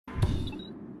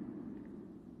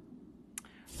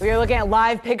We are looking at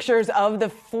live pictures of the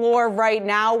floor right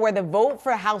now where the vote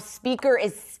for House Speaker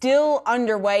is still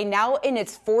underway, now in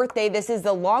its fourth day. This is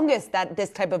the longest that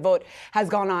this type of vote has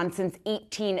gone on since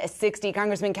 1860.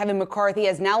 Congressman Kevin McCarthy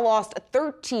has now lost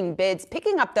 13 bids,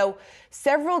 picking up, though,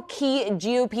 several key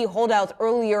GOP holdouts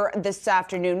earlier this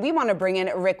afternoon. We want to bring in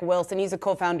Rick Wilson. He's a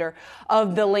co-founder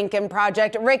of the Lincoln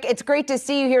Project. Rick, it's great to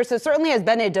see you here. So certainly has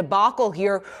been a debacle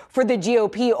here for the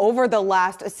GOP over the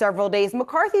last several days.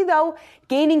 McCarthy, though,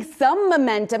 gaining some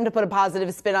momentum, to put a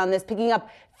positive spin on this, picking up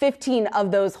 15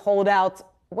 of those holdouts.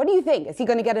 What do you think? Is he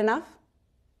going to get enough?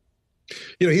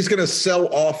 You know, he's going to sell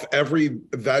off every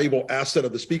valuable asset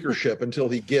of the speakership until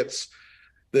he gets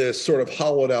this sort of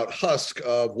hollowed out husk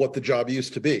of what the job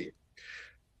used to be.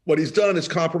 What he's done is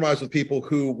compromise with people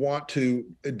who want to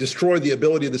destroy the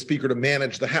ability of the speaker to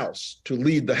manage the House, to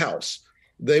lead the House.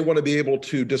 They want to be able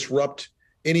to disrupt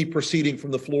any proceeding from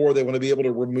the floor. They want to be able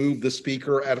to remove the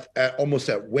speaker at almost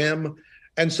at whim.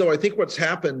 And so I think what's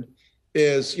happened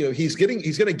is, you know, he's going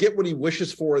to get what he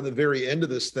wishes for in the very end of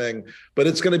this thing, but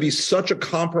it's going to be such a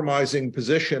compromising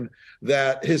position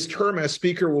that his term as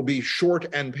speaker will be short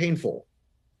and painful.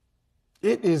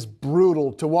 It is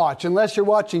brutal to watch, unless you're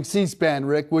watching C-SPAN,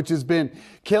 Rick, which has been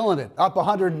killing it, up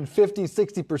 150,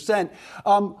 60%.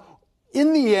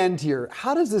 In the end here,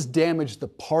 how does this damage the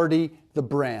party, the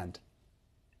brand?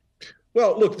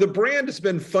 Well, look, the brand has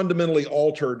been fundamentally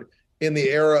altered in the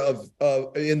era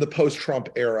in the post-Trump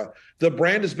era. The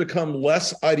brand has become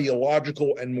less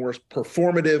ideological and more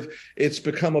performative. It's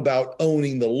become about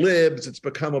owning the libs. It's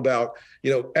become about,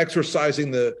 you know,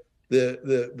 exercising the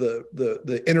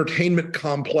entertainment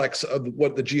complex of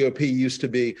what the GOP used to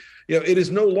be. You know, it is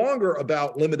no longer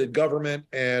about limited government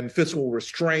and fiscal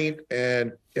restraint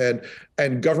and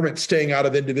government staying out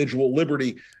of individual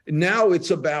liberty. Now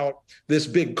it's about this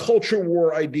big culture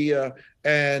war idea,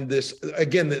 and this,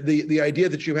 again, the idea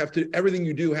that you have to, everything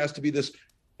you do has to be this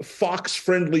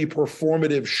Fox-friendly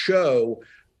performative show.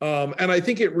 And I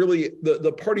think it really,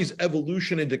 the party's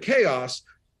evolution into chaos,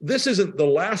 this isn't the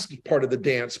last part of the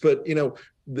dance, but, you know,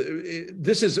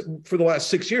 this is, for the last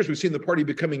 6 years, we've seen the party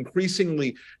become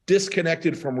increasingly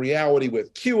disconnected from reality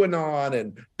with QAnon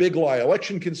and big lie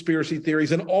election conspiracy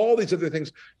theories and all these other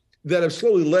things that have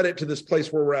slowly led it to this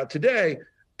place where we're at today.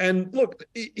 And look,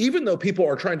 even though people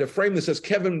are trying to frame this as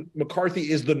Kevin McCarthy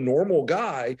is the normal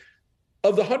guy,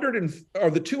 of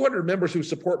the 200 members who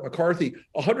support McCarthy,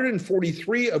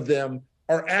 143 of them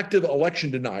are active election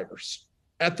deniers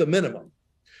at the minimum.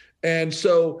 And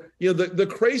so, you know, the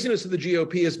craziness of the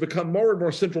GOP has become more and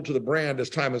more central to the brand as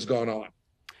time has gone on.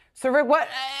 So, Rick,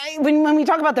 when we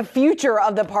talk about the future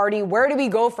of the party, where do we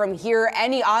go from here?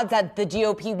 Any odds that the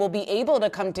GOP will be able to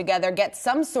come together, get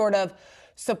some sort of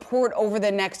support over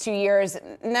the next 2 years?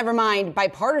 Never mind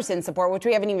bipartisan support, which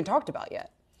we haven't even talked about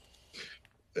yet.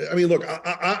 I mean, look,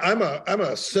 I'm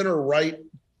a center-right,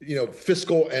 you know,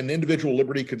 fiscal and individual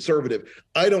liberty conservative.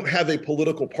 I don't have a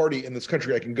political party in this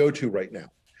country I can go to right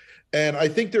now. And I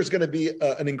think there's going to be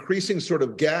an increasing sort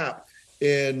of gap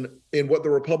in what the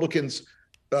Republicans'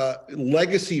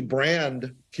 legacy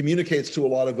brand communicates to a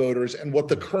lot of voters and what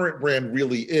the current brand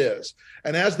really is.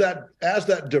 And as that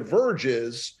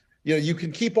diverges, you know, you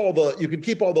can keep all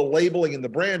the labeling and the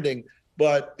branding,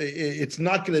 but it's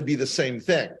not going to be the same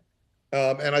thing.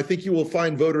 And I think you will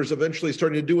find voters eventually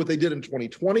starting to do what they did in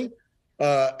 2020.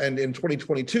 And in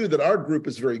 2022, that our group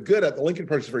is very good at, the Lincoln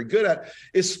Project is very good at,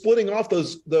 is splitting off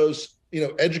those you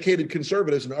know, educated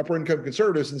conservatives and upper income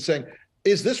conservatives and saying,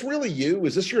 is this really you?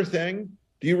 Is this your thing?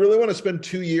 Do you really want to spend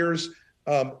 2 years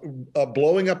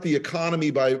blowing up the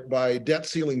economy by debt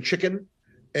ceiling chicken?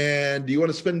 And do you want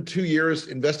to spend 2 years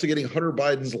investigating Hunter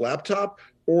Biden's laptop?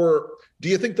 Or do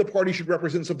you think the party should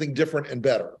represent something different and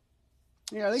better?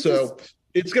 Yeah, I think so.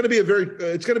 It's going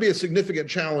to be a significant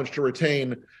challenge to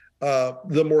retain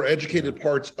the more educated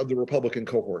parts of the Republican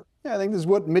cohort. Yeah, I think this is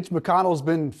what Mitch McConnell's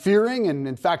been fearing and,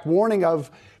 in fact, warning of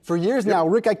for years now.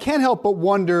 Rick, I can't help but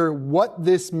wonder what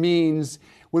this means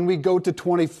when we go to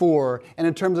 24 and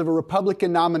in terms of a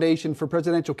Republican nomination for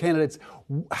presidential candidates.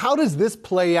 How does this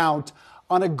play out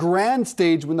on a grand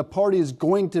stage when the party is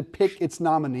going to pick its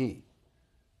nominee?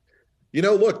 You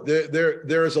know, look,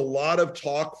 there is a lot of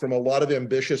talk from a lot of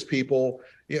ambitious people,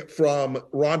 you know, from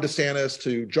Ron DeSantis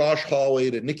to Josh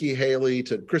Hawley to Nikki Haley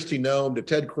to Kristi Noem to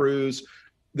Ted Cruz,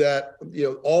 that, you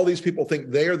know, all these people think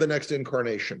they are the next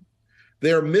incarnation.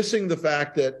 They are missing the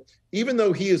fact that even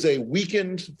though he is a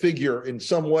weakened figure in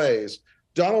some ways,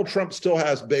 Donald Trump still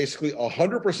has basically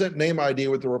 100% name ID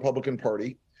with the Republican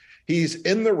Party. He's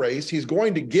in the race. He's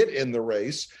going to get in the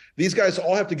race. These guys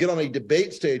all have to get on a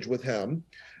debate stage with him.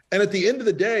 And at the end of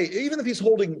the day, even if he's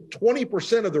holding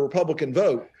 20% of the Republican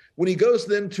vote, When he goes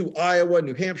then to Iowa,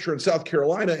 New Hampshire, and South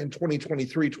Carolina in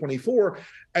 2023, 24,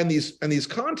 and these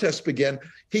contests begin,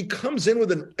 he comes in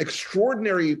with an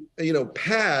extraordinary,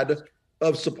 pad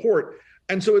of support.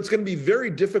 And so it's going to be very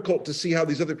difficult to see how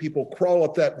these other people crawl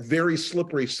up that very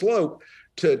slippery slope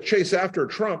to chase after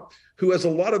Trump, who has a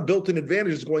lot of built-in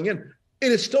advantages going in.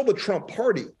 It is still the Trump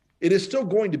party. It is still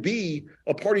going to be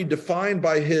a party defined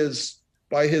by his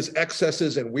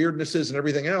excesses and weirdnesses and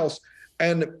everything else.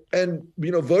 And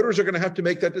voters are going to have to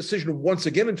make that decision once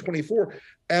again in 24.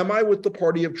 Am I with the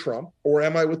party of Trump or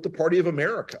am I with the party of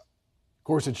America? Of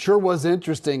course, it sure was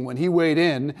interesting when he weighed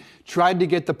in, tried to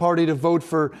get the party to vote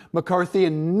for McCarthy,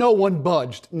 and no one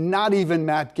budged, not even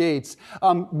Matt Gaetz.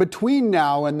 Between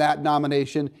now and that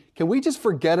nomination, can we just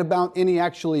forget about any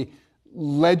actually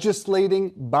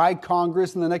legislating by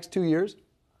Congress in the next 2 years?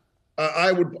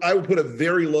 I would put a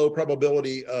very low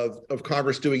probability of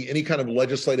Congress doing any kind of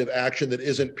legislative action that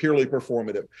isn't purely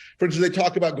performative. For instance, they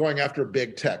talk about going after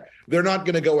big tech. They're not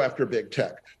going to go after big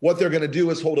tech. What they're going to do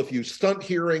is hold a few stunt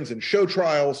hearings and show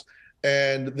trials,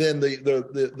 and then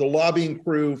the lobbying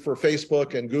crew for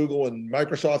Facebook and Google and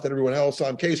Microsoft and everyone else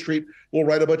on K Street will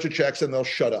write a bunch of checks and they'll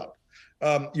shut up.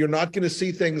 You're not going to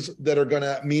see things that are going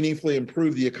to meaningfully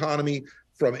improve the economy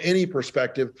from any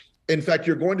perspective. In fact,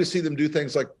 you're going to see them do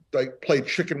things like play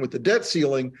chicken with the debt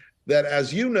ceiling that,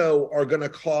 as you know, are going to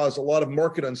cause a lot of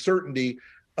market uncertainty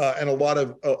and a lot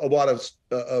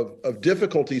of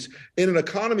difficulties in an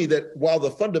economy that, while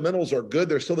the fundamentals are good,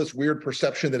 there's still this weird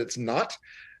perception that it's not.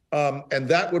 And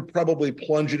that would probably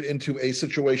plunge it into a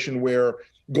situation where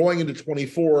going into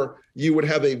 24, you would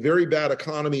have a very bad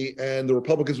economy and the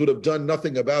Republicans would have done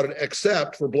nothing about it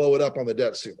except for blow it up on the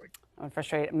debt ceiling.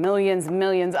 Frustrate millions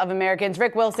of Americans.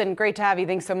 Rick Wilson, great to have you.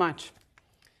 Thanks so much.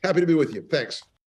 Happy to be with you. Thanks.